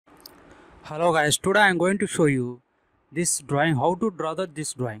Hello guys, today I am going to show you this drawing, how to draw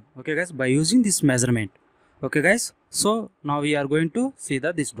this drawing. Okay guys, by using this measurement. Okay guys, so now we are going to see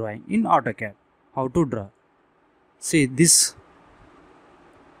this drawing in AutoCAD, how to draw. See this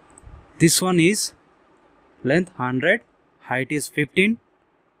one is length 100, height is 15,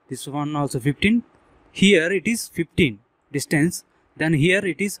 this one also 15, here it is 15 distance, then here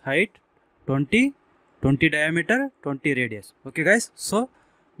it is height 20 diameter, 20 radius. Okay guys, so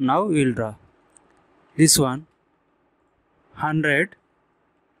now we will draw this one 100,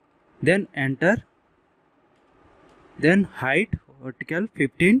 then enter, then height vertical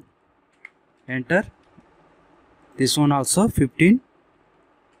 15, enter, this one also 15,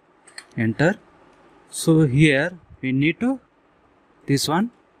 enter. So here we need to this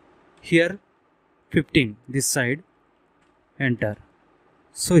one here 15 this side, enter.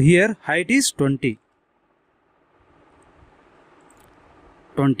 So here height is 20,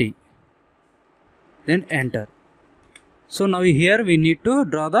 then enter. So now here we need to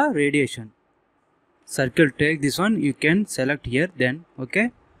draw the radiation circle. Take this one, you can select here, then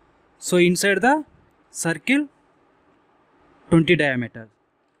okay. So inside the circle 20 diameter,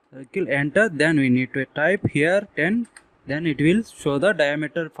 circle, enter, then we need to type here 10, then it will show the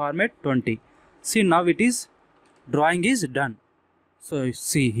diameter format 20. See, now it is drawing is done. So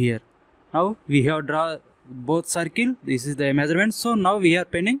see here, now we have draw both circle, this is the measurement. So now we are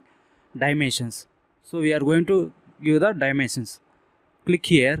penning dimensions. So we are going to give the dimensions. Click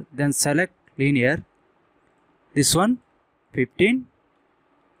here, then select linear, this one 15,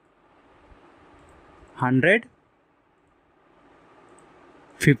 100,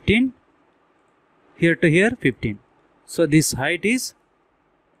 15, here to here 15. So this height is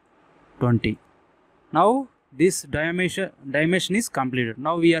 20. Now this dimension is completed.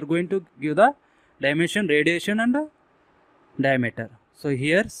 Now we are going to give the dimension, radiation and diameter. So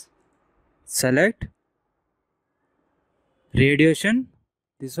here select radiation,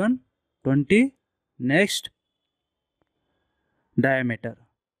 this one 20, next diameter,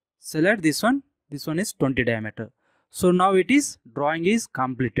 select this one is 20 diameter. So now it is drawing is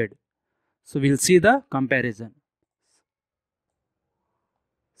completed. So we'll see the comparison.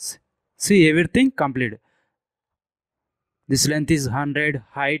 See, everything completed. This length is 100,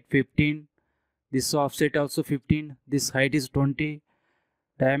 height 15, this offset also 15, this height is 20,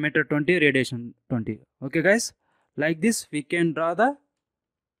 diameter 20, radiation 20. Okay guys, like this we can draw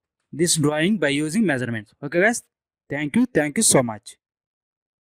this drawing by using measurements. Okay guys, thank you so much.